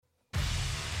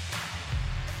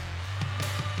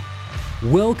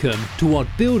Welcome to What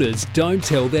Builders Don't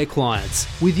Tell Their Clients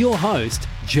with your host,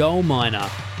 Joel Miner.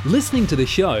 Listening to the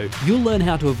show, you'll learn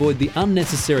how to avoid the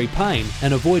unnecessary pain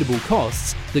and avoidable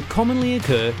costs that commonly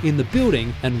occur in the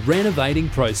building and renovating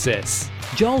process.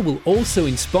 Joel will also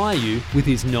inspire you with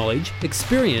his knowledge,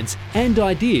 experience and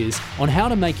ideas on how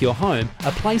to make your home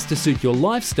a place to suit your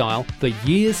lifestyle for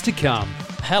years to come.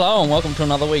 Hello and welcome to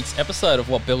another week's episode of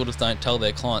What Builders Don't Tell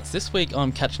Their Clients. This week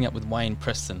I'm catching up with Wayne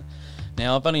Preston.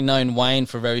 Now I've only known Wayne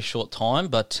for a very short time,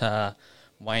 but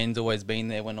Wayne's always been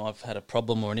there when I've had a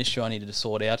problem or an issue I needed to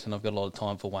sort out, and I've got a lot of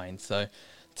time for Wayne. So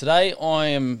today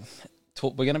we're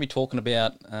going to be talking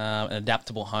about an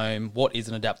adaptable home. What is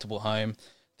an adaptable home?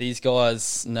 These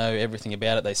guys know everything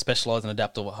about it. They specialise in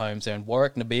adaptable homes. They're in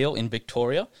warracknabeal in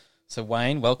Victoria. So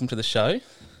Wayne, welcome to the show.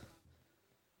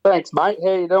 Thanks, mate.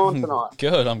 How you doing tonight?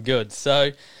 Good, I'm good.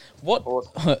 So,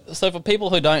 So for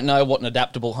people who don't know what an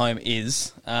adaptable home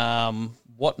is,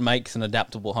 what makes an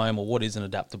adaptable home, or what is an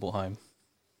adaptable home?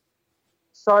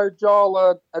 So,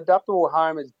 Joel, an adaptable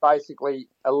home is basically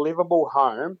a livable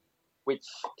home which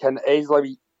can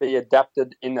easily be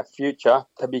adapted in the future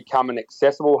to become an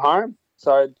accessible home.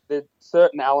 So there's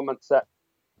certain elements that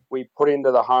we put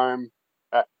into the home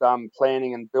at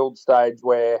planning and build stage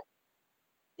where,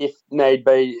 if need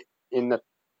be,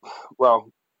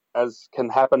 as can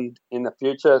happen in the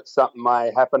future, something may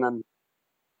happen, and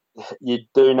you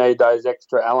do need those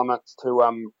extra elements to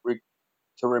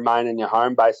remain in your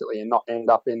home, basically, and not end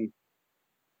up in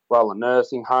a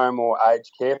nursing home or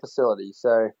aged care facility.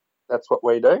 So that's what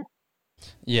we do.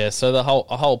 Yeah. So the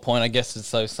whole point, I guess, is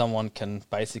so someone can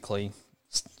basically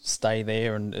stay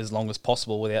there and as long as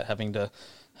possible without having to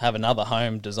have another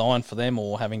home designed for them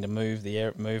or having to move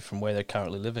from where they're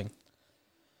currently living.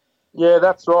 Yeah,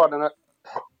 that's right, and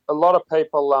a lot of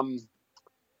people,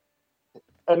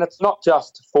 and it's not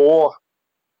just for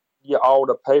your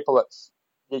older people. It's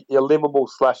your livable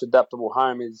 / adaptable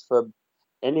home is for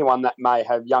anyone that may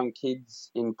have young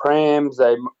kids in prams.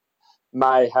 They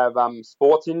may have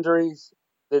sports injuries.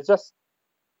 They're just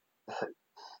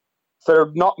for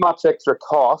not much extra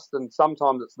cost, and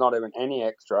sometimes it's not even any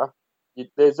extra.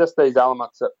 There's just these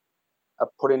elements that are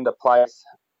put into place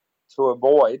to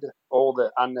avoid all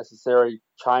the unnecessary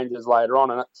changes later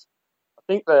on. And I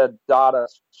think the data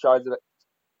shows that it's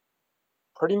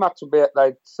pretty much about,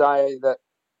 they'd say that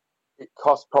it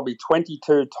costs probably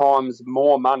 22 times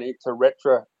more money to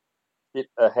retrofit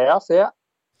a house out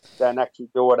than actually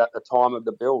do it at the time of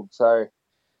the build. So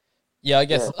yeah, I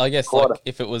guess like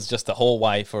if it was just a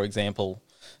hallway, for example,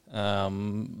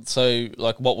 so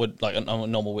like what would, like a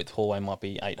normal width hallway might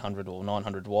be 800 or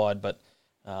 900 wide, but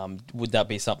would that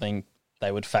be something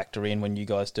they would factor in when you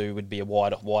guys would be a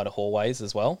wider hallways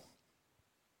as well?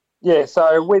 Yeah,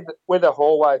 so with a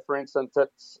hallway, for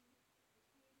instance,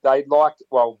 they'd like to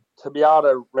be able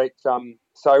to reach.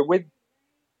 So with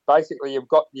basically, you've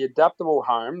got the adaptable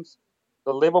homes.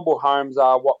 The livable homes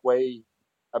are what we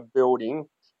are building,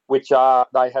 which are,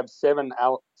 they have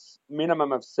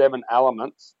minimum of 7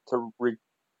 elements to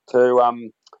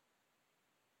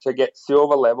get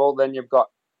silver level. Then you've got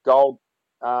gold,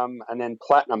 and then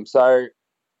platinum. So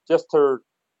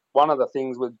one of the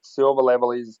things with silver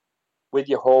level is with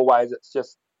your hallways, it's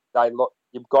just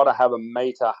you've got to have a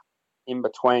metre in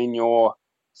between your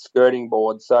skirting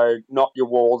boards. So not your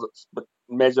walls, it's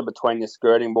measure between your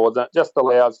skirting boards. And it just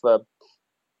allows for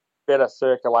better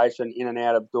circulation in and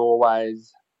out of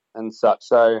doorways and such.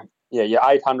 So yeah, your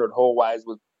 800 hallways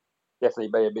would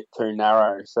definitely be a bit too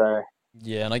narrow. So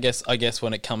yeah, and I guess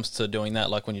when it comes to doing that,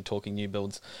 like when you're talking new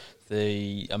builds,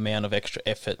 the amount of extra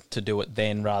effort to do it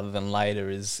then rather than later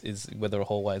is whether a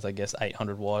hallway is, I guess,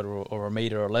 800 wide or a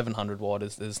metre or 1100 wide,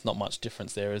 there's not much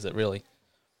difference there, is it really?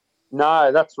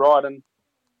 No, that's right.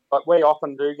 But we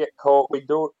often do get called. We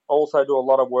also do a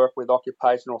lot of work with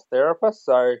occupational therapists,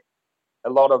 so a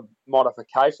lot of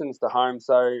modifications to homes.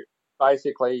 So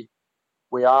basically,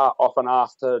 we are often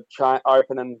asked to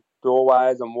open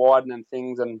doorways and widen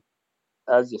things, and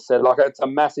as you said, like, it's a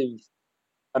massive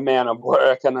amount of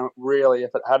work, and really,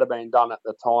 if it had been done at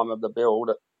the time of the build,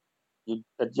 you'd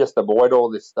just avoid all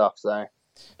this stuff. So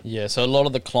yeah, so a lot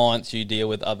of the clients you deal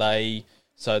with, they're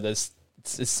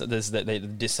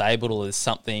disabled, or there's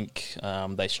something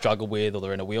they struggle with, or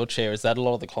they're in a wheelchair. Is that a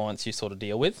lot of the clients you sort of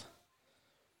deal with?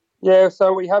 Yeah,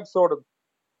 so we have the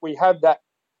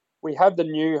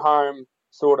new home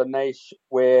sort of niche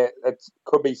where it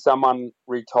could be someone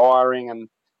retiring and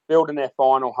building their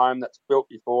final home that's built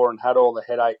before and had all the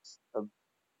headaches of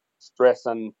stress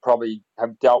and probably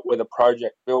have dealt with a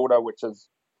project builder, which is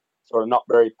sort of not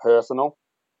very personal.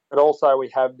 But also we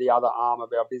have the other arm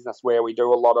of our business where we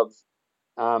do a lot of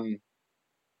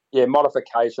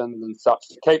modifications and such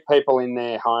to keep people in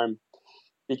their home,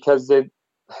 because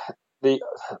we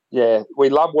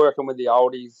love working with the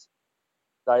oldies.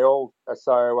 They all are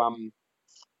so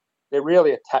they're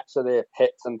really attached to their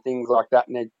pets and things like that,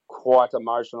 and they're quite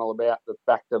emotional about the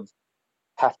fact of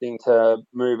having to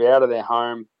move out of their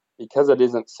home because it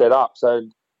isn't set up. So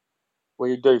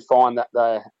we do find that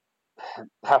they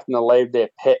having to leave their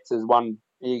pets is one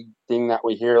big thing that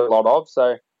we hear a lot of.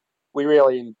 So we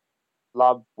really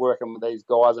love working with these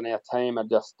guys, and our team are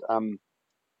just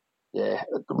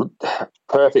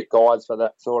perfect guys for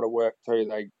that sort of work too.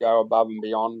 They go above and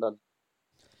beyond and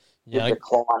give the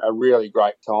client a really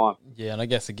great time. Yeah, and I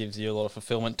guess it gives you a lot of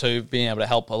fulfillment too, being able to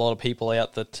help a lot of people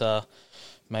out that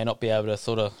may not be able to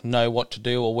sort of know what to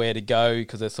do or where to go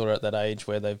because they're sort of at that age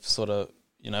where they've sort of,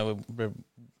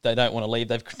 they don't want to leave.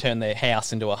 They've turned their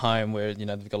house into a home where,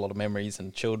 they've got a lot of memories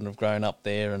and children have grown up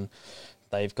there and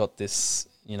they've got this,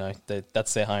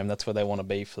 that's their home. That's where they want to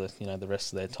be for, the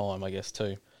rest of their time, I guess,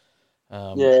 too.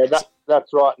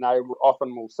 That's right. And they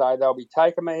often will say they'll be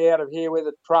taking me out of here with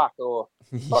a truck or...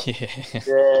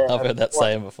 I've heard that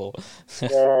saying before.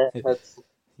 It's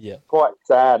quite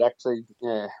sad, actually,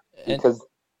 because...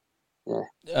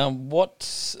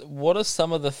 What are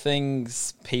some of the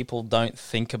things people don't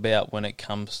think about when it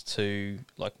comes to,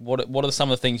 like, what are some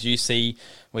of the things you see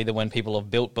either when people have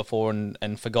built before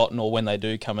and forgotten, or when they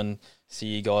do come and see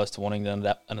you guys to wanting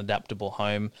an adaptable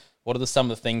home? What are some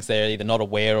of the things they're either not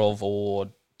aware of or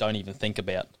don't even think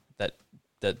about that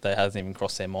hasn't even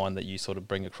crossed their mind that you sort of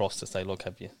bring across to say, look,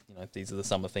 these are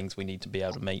some of the things we need to be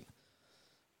able to meet?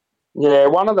 Yeah,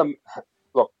 one of them,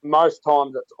 look, most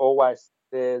times it's always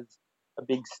there's a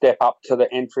big step up to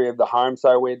the entry of the home.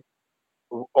 So we're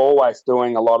always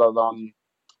doing a lot of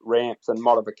ramps and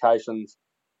modifications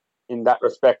in that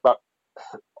respect. But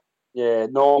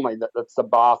normally that's the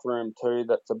bathroom too.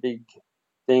 That's a big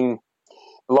thing.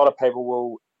 A lot of people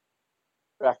will,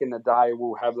 back in the day,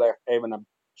 will have even a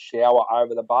shower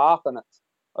over the bath, and it's,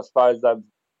 I suppose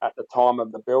at the time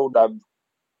of the build they've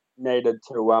needed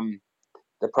to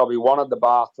they probably wanted the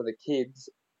bath for the kids,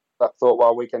 but thought,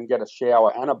 well, we can get a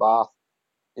shower and a bath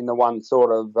in the one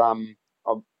sort of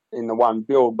in the one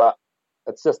build, but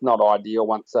it's just not ideal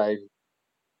once they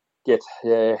get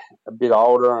a bit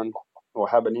older or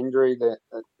have an injury. They're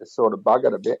sort of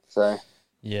buggered a bit. So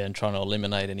yeah, and trying to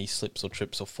eliminate any slips or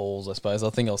trips or falls, I suppose. I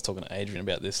think I was talking to Adrian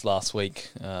about this last week.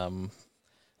 I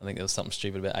think there was something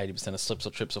stupid about 80% of slips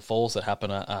or trips or falls that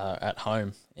happen at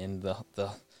home, and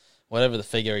the whatever the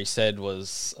figure he said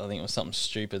was, I think it was something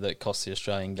stupid that costs the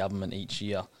Australian government each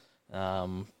year.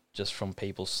 Just from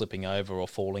people slipping over or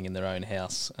falling in their own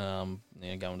house, going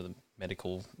to the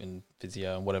medical and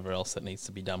physio and whatever else that needs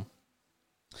to be done.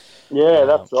 Yeah,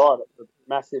 that's right. It's a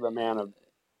massive amount of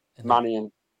money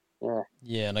and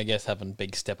and I guess having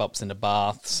big step ups into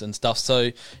baths and stuff.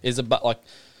 So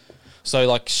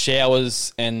like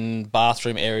showers and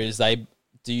bathroom areas,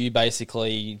 do you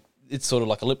basically, it's sort of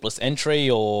like a lipless entry,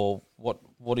 or what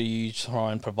do you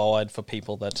try and provide for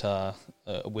people that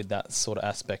with that sort of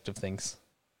aspect of things?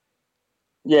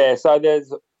 Yeah, so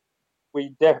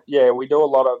we do a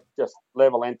lot of just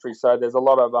level entry. So there's a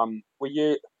lot of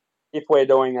if we're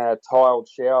doing a tiled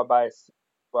shower base,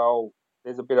 well,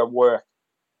 there's a bit of work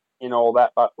in all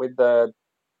that. But with a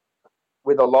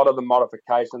lot of the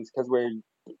modifications, because we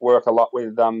work a lot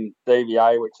with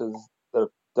DVA, which is the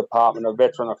Department of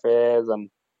Veteran Affairs, and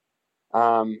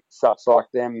such like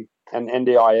them, and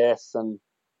NDIS, and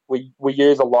we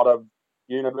use a lot of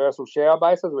universal shower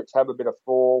bases which have a bit of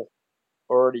fall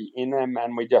already in them,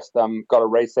 and we just got to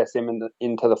recess them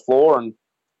into the floor and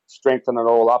strengthen it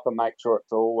all up and make sure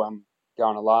it's all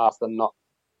going to last and not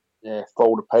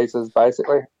fall to pieces,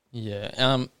 basically.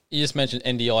 Yeah. You just mentioned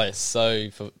NDIS. So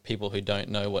for people who don't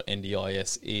know what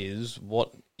NDIS is,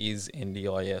 what is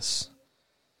NDIS?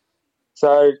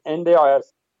 So NDIS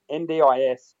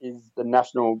is the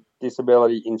National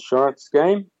Disability Insurance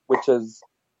Scheme, which is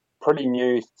pretty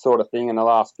new sort of thing in the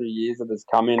last few years that has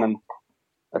come in, and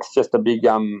it's just a big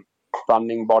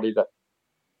funding body that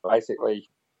basically,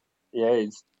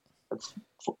 it's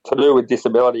to do with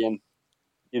disability, and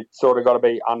you've sort of got to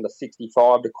be under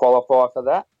 65 to qualify for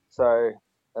that. So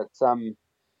it's a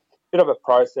bit of a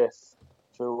process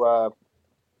to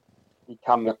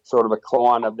become sort of a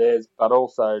client of theirs, but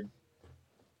also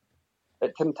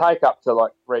it can take up to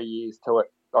like 3 years to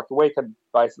it. Like we could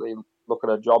basically look at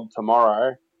a job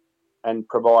tomorrow and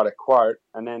provide a quote,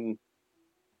 and then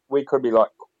we could be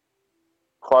like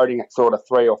quoting it sort of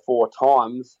 3 or 4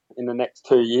 times in the next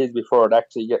 2 years before it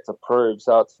actually gets approved.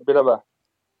 So it's a bit of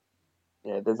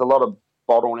there's a lot of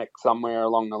bottleneck somewhere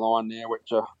along the line there,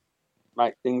 which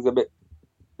make things a bit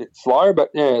bit slow. But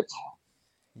yeah, it's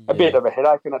a bit of a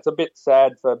headache, and it's a bit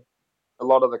sad for a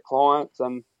lot of the clients.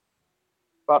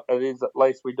 But it is, at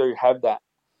least we do have that.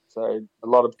 So a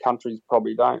lot of countries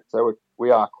probably don't. So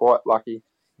we are quite lucky.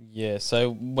 Yeah.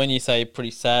 So when you say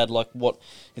pretty sad, like what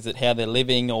is it? How they're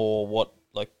living, or what?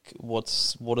 Like what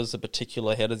is the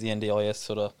particular? How does the NDIS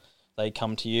sort of, they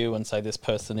come to you and say this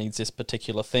person needs this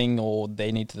particular thing, or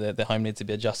they need to their home needs to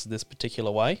be adjusted this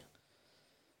particular way?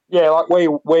 Yeah, like we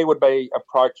would be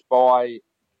approached by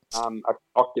an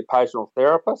occupational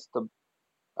therapist to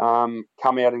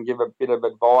come out and give a bit of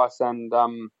advice, and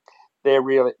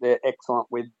they're excellent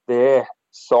with their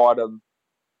side of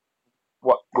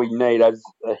what we need as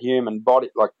a human body,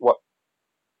 like what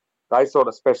they sort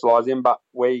of specialise in. But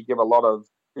we give a lot of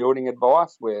building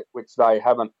advice, which they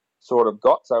haven't sort of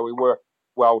got. So we work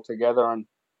well together, and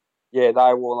yeah,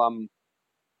 they will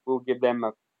we'll give them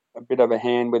a bit of a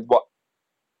hand with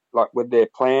with their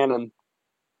plan, and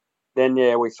then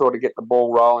yeah, we sort of get the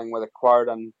ball rolling with a quote.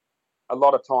 And a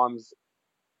lot of times,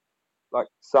 like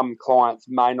some clients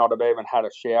may not have even had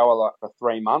a shower like for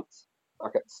 3 months.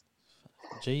 Like it's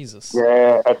Jesus.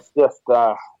 Yeah, it's just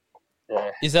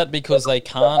yeah. Is that because they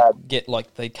can't get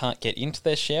into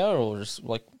their shower, or just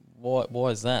like why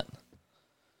is that?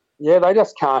 Yeah, they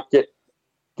just can't get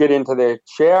into their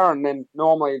shower, and then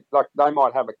normally like they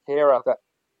might have a carer that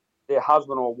their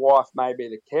husband or wife may be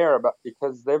the carer, but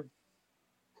because they've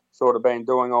sort of been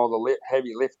doing all the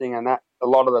heavy lifting and that, a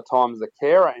lot of the times the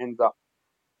carer ends up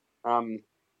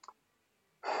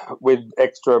with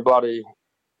extra bloody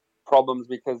problems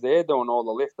because they're doing all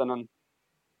the lifting, and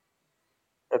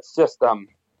it's just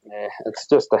it's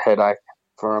just a headache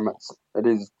for them. It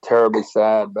is terribly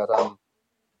sad, but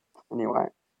anyway,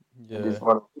 yeah, it is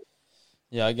what it is.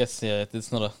 Yeah, I guess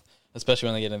it's not especially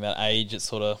when they get in that age, it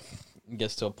sort of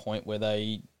gets to a point where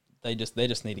they're just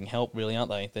needing help, really,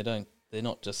 aren't they? They're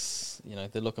not just,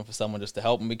 they're looking for someone just to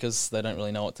help them because they don't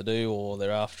really know what to do, or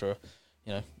they're after,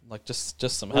 like just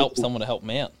some help, someone to help them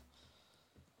out.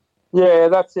 Yeah,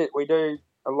 that's it. We do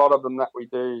a lot of them that we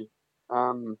do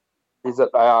is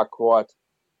that they are quite,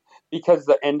 because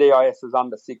the NDIS is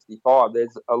under 65.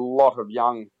 There's a lot of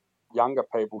younger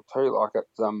people too. Like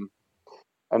it's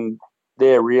and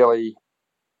they're really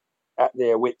at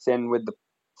their wits' end with the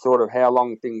sort of how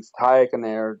long things take, and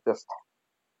they're just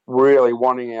really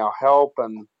wanting our help,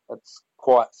 and it's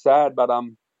quite sad. But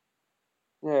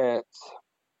yeah,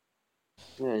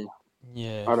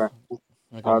 yeah. I don't.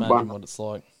 I can imagine what it's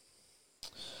like.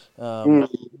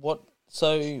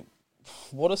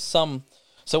 What are some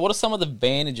of the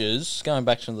advantages, going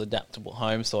back to the adaptable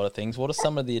home side of things, what are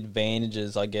some of the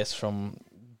advantages, I guess, from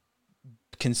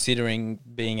considering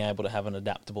being able to have an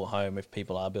adaptable home if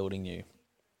people are building new?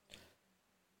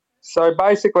 So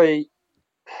basically,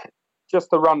 just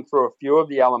to run through a few of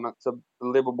the elements of the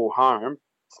livable home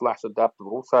 /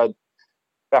 adaptable. So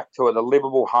back to it, a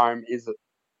livable home is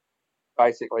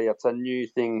basically, it's a new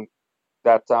thing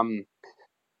that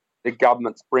the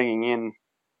government's bringing in,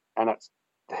 and it's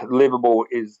livable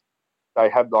is they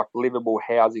have like livable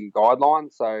housing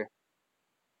guidelines. So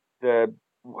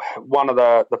one of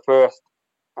the first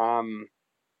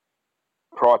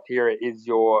criteria is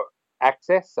your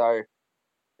access. So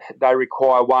they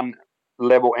require one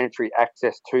level entry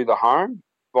access to the home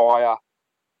via,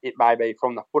 it may be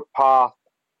from the footpath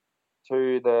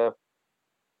to the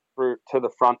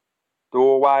front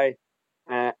doorway,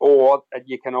 or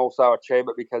you can also achieve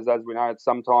it because, as we know,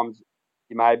 sometimes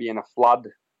you may be in a flood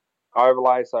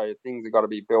overlay, so things have got to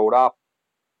be built up.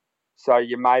 So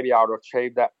you may be able to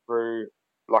achieve that through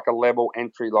like a level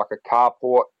entry, like a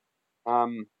carport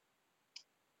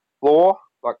floor,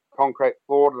 like concrete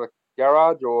floor to the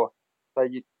garage, or so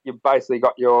you've basically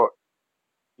got your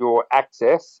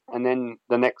access, and then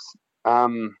the next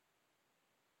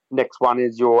one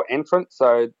is your entrance.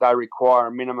 So they require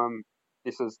a minimum,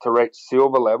 this is to reach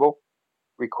silver level,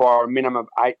 require a minimum of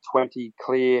 820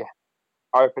 clear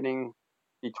opening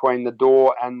between the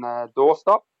door and the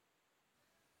doorstop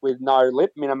with no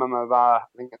lip, minimum of I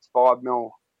think it's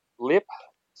 5mm lip.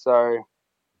 So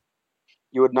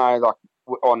you would know, like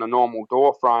on a normal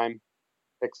door frame,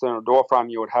 external door frame,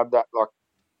 you would have that, like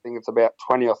I think it's about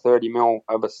 20 or 30mm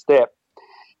of a step,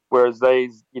 whereas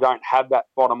these, you don't have that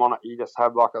bottom on it, you just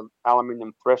have like an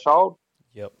aluminium threshold.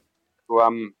 Yep.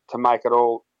 To make it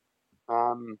all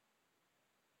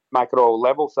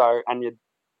level. So, and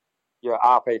your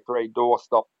RP3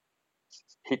 doorstop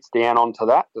hits down onto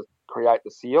that to create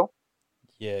the seal.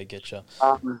 Yeah, getcha.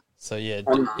 So yeah,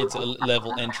 it's a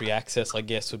level entry access, I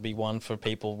guess, would be one for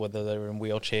people whether they're in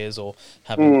wheelchairs or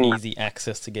having easy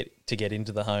access to get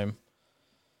into the home.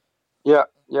 Yeah,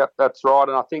 that's right.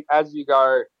 And I think as you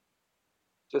go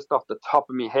just off the top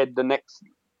of my head, the next,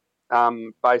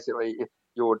 basically, if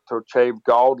you were to achieve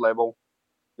gold level,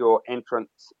 your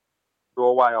entrance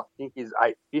doorway, I think, is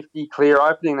 850 clear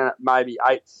opening, and it may be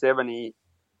 870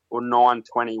 or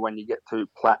 920 when you get to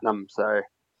platinum. So,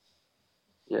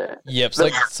 yeah. Yep.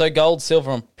 So gold,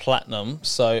 silver, and platinum.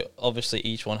 So obviously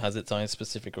each one has its own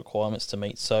specific requirements to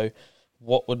meet. So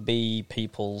what would be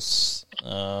people's?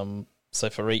 So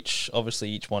for each, obviously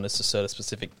each one is to serve a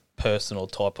specific person or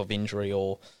type of injury,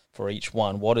 or for each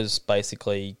one, what is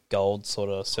basically gold, sort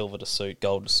of silver to suit,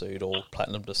 gold to suit, or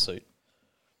platinum to suit?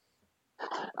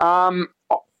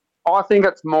 I think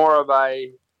it's more of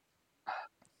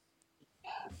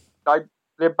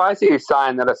they're basically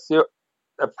saying that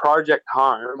a project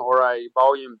home or a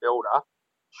volume builder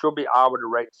should be able to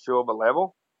reach silver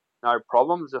level, no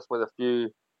problems, just with a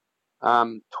few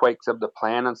tweaks of the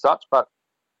plan and such. But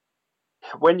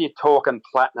when you're talking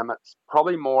platinum, it's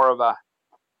probably more of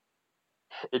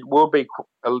it will be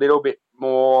a little bit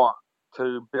more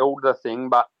to build the thing,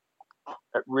 but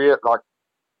it really, like,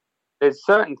 there's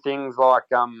certain things like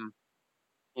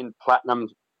in platinum,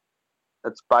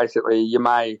 it's basically you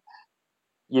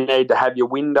need to have your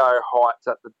window heights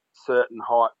at the certain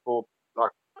height for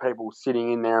like people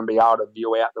sitting in there and be able to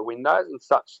view out the windows and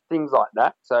such things like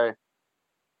that. So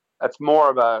it's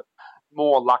more of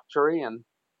more luxury, and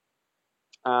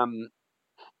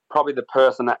probably the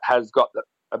person that has got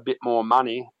a bit more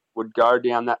money would go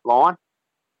down that line.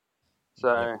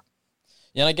 So,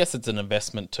 yeah, and I guess it's an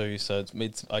investment too. So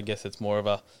I guess it's more of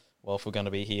if we're going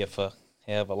to be here for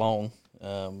however long,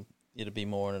 it'd be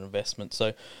more an investment.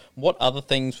 So, what other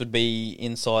things would be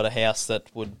inside a house that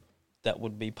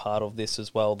would be part of this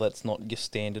as well? That's not your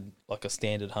standard, like a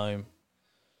standard home.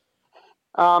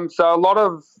 So a lot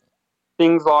of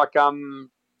things like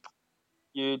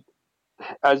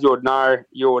as you would know,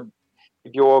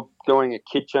 if you're doing a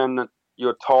kitchen,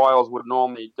 your tiles would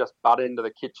normally just butt into the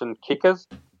kitchen kickers.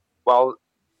 Well,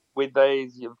 with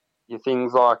these, your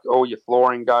things like all your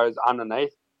flooring goes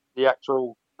underneath the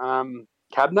actual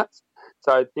cabinets,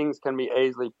 so things can be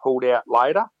easily pulled out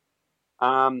later.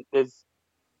 There's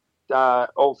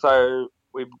also,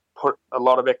 we've put a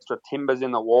lot of extra timbers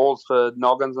in the walls for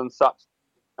noggins and such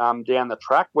down the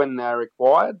track when they're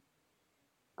required.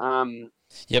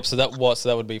 Yep. So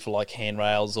that would be for like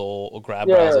handrails or grab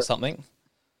rails or something.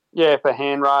 Yeah, for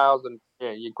handrails and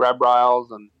your grab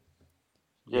rails and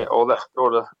all that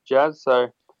sort of jazz.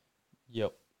 So.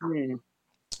 Yep.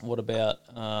 What about?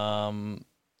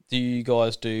 Do you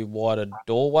guys do wider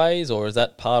doorways, or is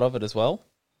that part of it as well?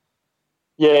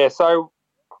 Yeah. So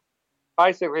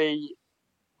basically,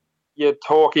 you're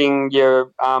talking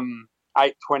your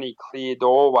 820 clear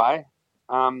doorway.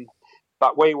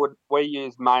 But we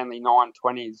use mainly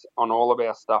 920s on all of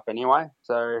our stuff anyway.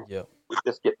 So we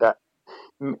just get that.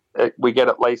 We get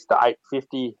at least the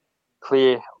 850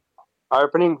 clear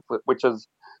opening, which is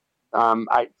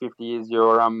 850 is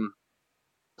your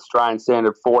Australian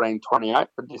standard 1428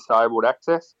 for disabled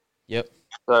access. Yep.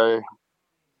 So,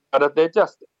 but they're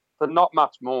just for not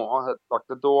much more. Like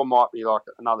the door might be like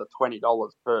another $20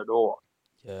 per door,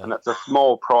 and it's a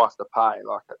small price to pay.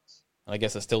 Like it's. I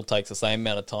guess it still takes the same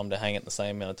amount of time to hang it, the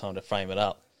same amount of time to frame it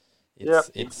up.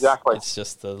 Exactly. It's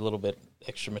just a little bit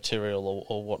extra material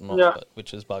or whatnot, but,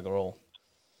 which is bugger all.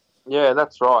 Yeah,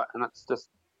 that's right. And it's just,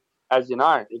 as you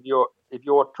know, if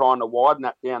you're trying to widen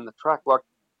that down the track, like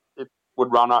it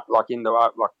would run up like into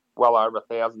like well over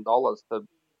 $1,000 to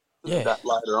do that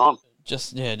later on.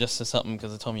 Just to something,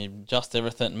 because the time you adjust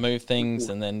everything, move things,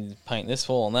 and then you paint this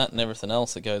wall and that and everything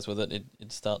else that goes with it,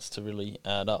 it starts to really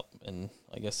add up. And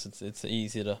I guess it's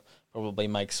easier to probably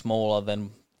make smaller than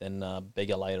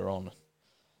bigger later on.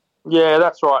 Yeah,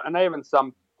 that's right. And even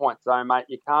some points though, mate,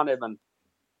 you can't even,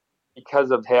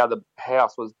 because of how the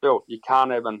house was built, you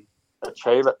can't even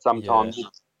achieve it sometimes. Yeah.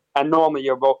 And normally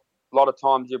a lot of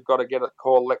times you've got to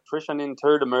call an electrician in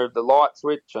too to move the light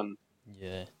switch and.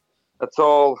 Yeah. It's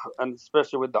all, and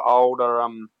especially with the older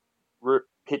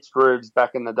pitched roofs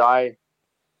back in the day.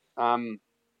 You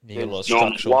get a lot of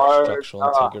structural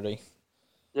integrity.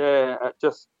 Yeah, it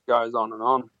just goes on and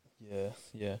on.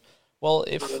 Yeah. Well,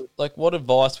 what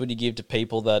advice would you give to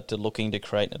people that are looking to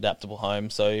create an adaptable home?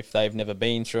 So if they've never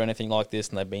been through anything like this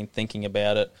and they've been thinking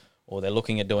about it, or they're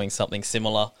looking at doing something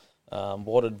similar,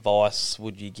 what advice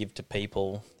would you give to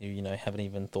people who haven't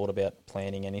even thought about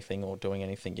planning anything or doing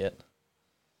anything yet?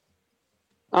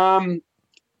 The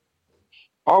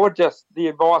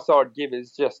advice I would give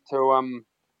is just to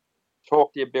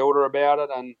talk to your builder about it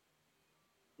and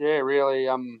really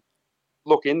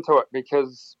look into it,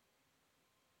 because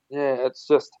it's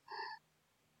just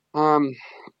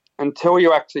until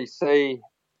you actually see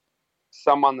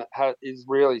someone that is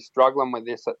really struggling with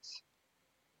this,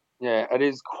 it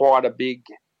is quite a big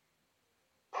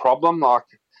problem. Like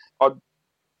I,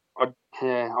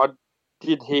 I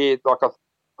did hear, like I'm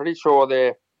pretty sure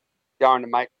they're going to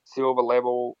make silver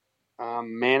level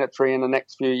mandatory in the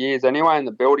next few years anyway in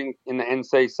the building in the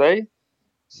NCC.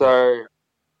 So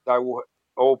they will,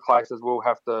 all places will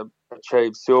have to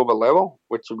achieve silver level,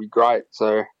 which would be great.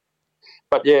 So,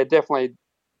 but yeah, definitely.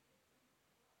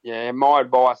 Yeah, my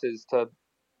advice is to,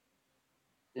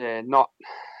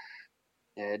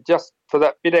 just for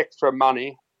that bit extra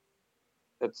money,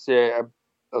 it's a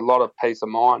lot of peace of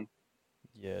mind.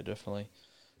 Yeah, definitely.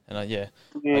 And Yeah.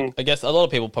 I guess a lot of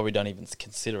people probably don't even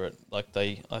consider it. Like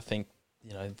I think,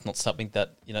 it's not something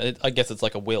that, I guess it's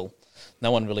like a will.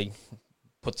 No one really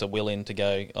puts a will in to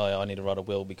go, I need to write a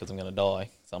will because I'm going to die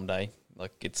someday.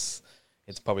 Like it's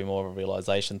probably more of a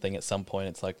realization thing at some point.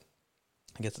 It's like,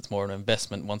 I guess it's more an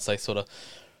investment once they sort of,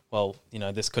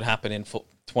 this could happen in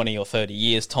 20 or 30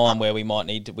 years' time where we want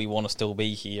to still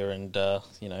be here and,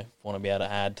 want to be able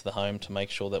to add to the home to make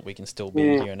sure that we can still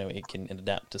be here and we can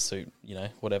adapt to suit,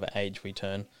 whatever age we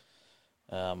turn.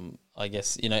 I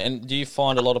guess, and do you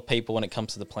find a lot of people when it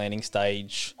comes to the planning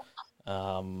stage,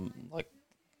 like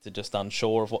they're just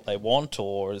unsure of what they want,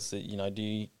 or is it,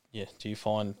 do you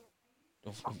find,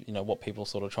 what people are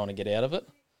sort of trying to get out of it?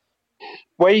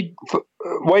 We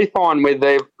find with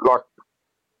like,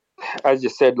 as you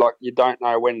said, like you don't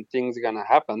know when things are going to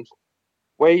happen.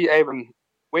 We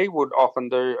would often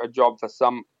do a job for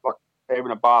some, like even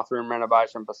a bathroom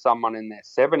renovation for someone in their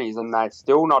 70s, and they're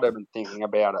still not even thinking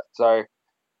about it. So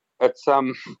it's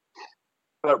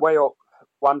but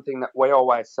one thing that we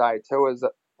always say too is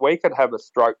that we could have a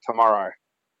stroke tomorrow,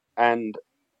 and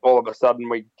all of a sudden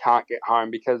we can't get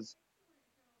home because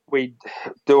we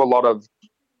do a lot of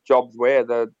jobs where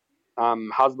the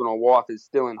husband or wife is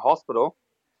still in hospital,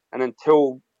 and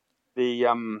until the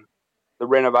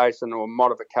renovation or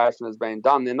modification has been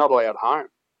done, they're not allowed home.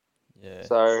 Yeah.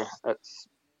 So it's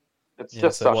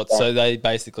just so they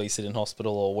basically sit in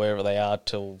hospital or wherever they are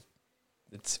till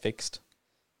it's fixed.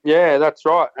 Yeah, that's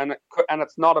right. And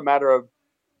it's not a matter of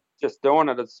just doing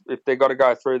it. It's if they've got to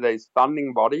go through these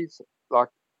funding bodies, like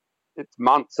it's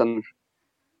months and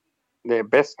their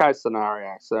best case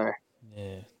scenario. So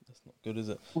yeah, that's not good, is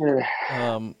it?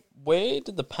 Yeah. Where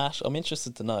did the passion? I'm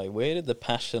interested to know. Where did the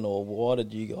passion, or why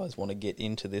did you guys want to get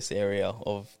into this area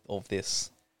of this?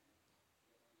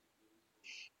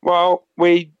 Well,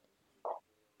 we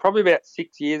probably about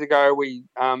 6 years ago we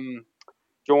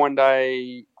joined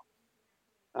a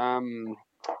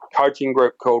coaching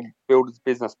group called Builders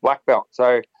Business Black Belt.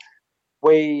 So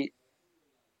we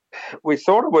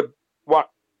sort of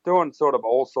doing sort of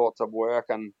all sorts of work,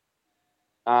 and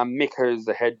Mick, who's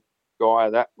the head guy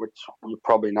of that, which you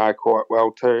probably know quite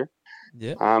well too.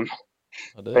 Yeah, I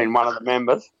do. Been one of the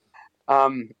members.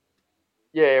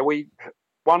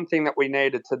 One thing that we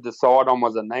needed to decide on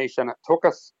was a niche, and it took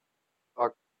us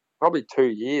like probably 2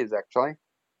 years actually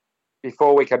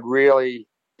before we could really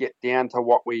get down to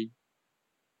what we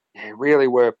really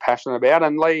were passionate about.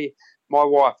 And Lee, my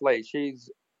wife Lee,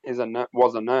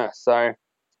 was a nurse, so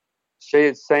she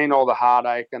has seen all the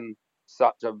heartache and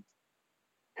such of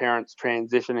parents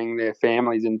transitioning their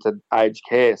families into aged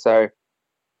care. So,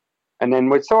 and then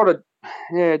we sort of,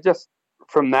 just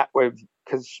from that,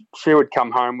 because she would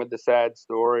come home with the sad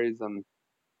stories, and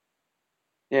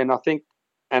I think,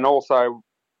 and also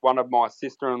one of my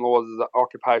sister-in-laws is an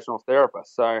occupational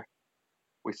therapist, so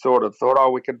we sort of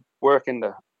thought, we could work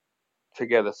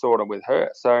together sort of with her.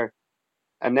 So,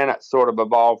 and then it sort of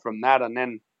evolved from that, and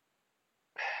then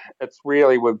it's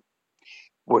really we're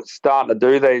starting to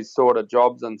do these sort of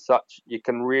jobs and such. You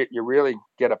can you really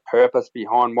get a purpose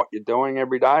behind what you're doing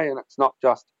every day, and it's not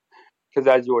just because,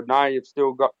 as you would know, you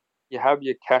have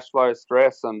your cash flow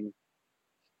stress and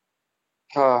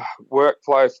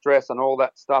workflow stress and all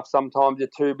that stuff. Sometimes you're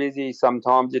too busy,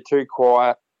 sometimes you're too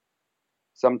quiet,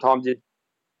 sometimes your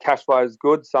cash flow is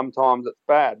good, sometimes it's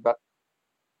bad. But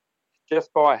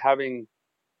just by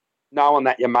knowing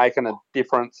that you're making a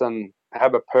difference and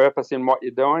have a purpose in what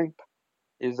you're doing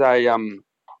is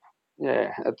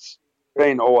it's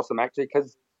been awesome actually,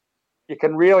 because you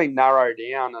can really narrow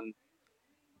down and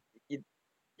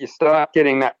you start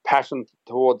getting that passion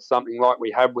towards something like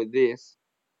we have with this,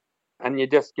 and you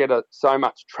just get so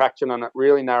much traction, and it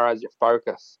really narrows your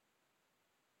focus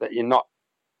that you're not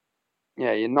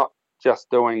just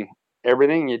doing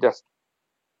everything. You just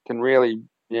can really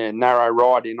narrow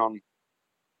right in on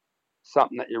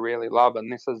something that you really love,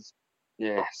 and this is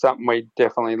something we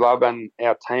definitely love. And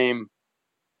our team,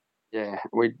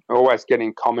 we always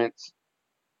getting comments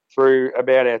through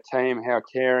about our team, how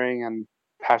caring and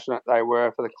passionate they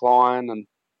were for the client, and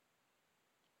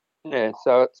yeah,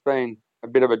 so it's been a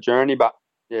bit of a journey, but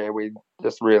yeah, we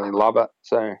just really love it.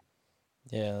 So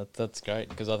yeah, that's great,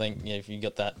 because I think if you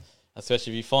got that,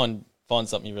 especially if you find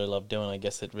something you really love doing, I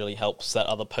guess it really helps that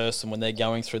other person when they're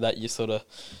going through that. You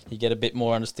get a bit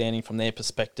more understanding from their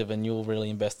perspective, and you're really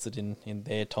invested in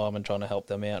their time and trying to help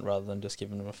them out rather than just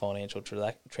giving them a financial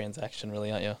transaction, really,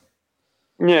 aren't you?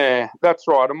 yeah, that's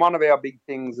right. And one of our big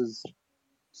things is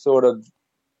sort of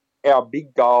our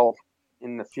big goal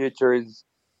in the future is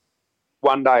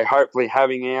one day hopefully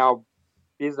having our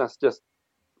business just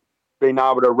being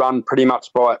able to run pretty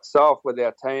much by itself with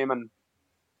our team, and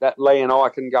that Lee and I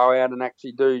can go out and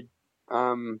actually do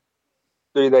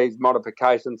these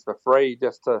modifications for free,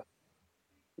 just to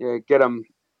get them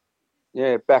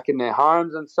back in their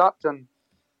homes and such, and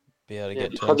be able to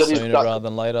get to them sooner rather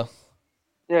than later.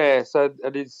 Yeah, so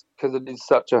it is, because it is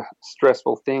such a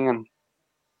stressful thing and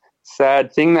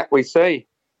sad thing that we see.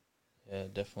 Yeah,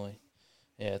 definitely.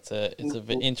 Yeah, it's a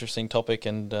interesting topic,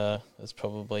 and it's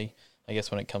probably, I guess,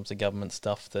 when it comes to government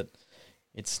stuff, that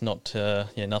it's not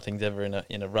nothing's ever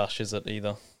in a rush, is it,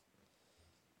 either?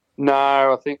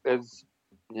 No, I think there's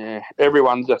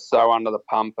everyone's just so under the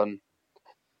pump, and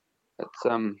it's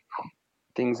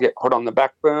things get put on the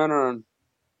back burner, and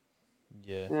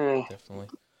yeah. Definitely.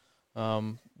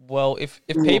 Well, if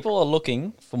people are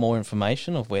looking for more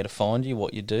information of where to find you,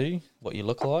 what you do, what you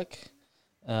look like,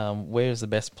 where is the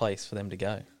best place for them to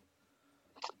go?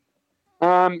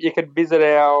 You could visit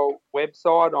our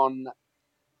website on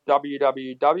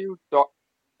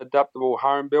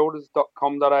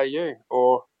www.adaptablehomebuilders.com.au,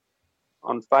 or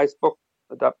on Facebook,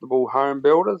 Adaptable Home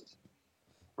Builders.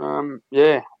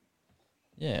 Yeah,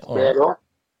 all right.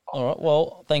 All right,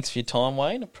 well, thanks for your time,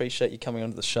 Wayne. Appreciate you coming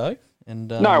onto the show. And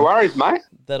no worries, mate.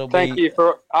 Thank you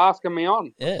for asking me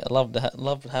on. Yeah, I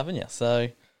love having you. So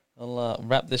I'll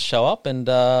wrap this show up, and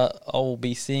I'll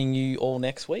be seeing you all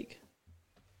next week.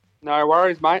 No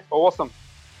worries, mate. Awesome.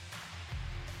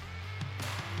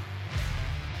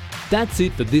 That's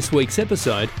it for this week's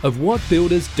episode of What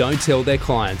Builders Don't Tell Their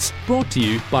Clients, brought to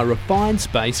you by Refined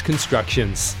Space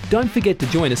Constructions. Don't forget to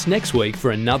join us next week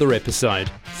for another episode.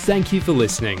 Thank you for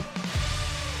listening.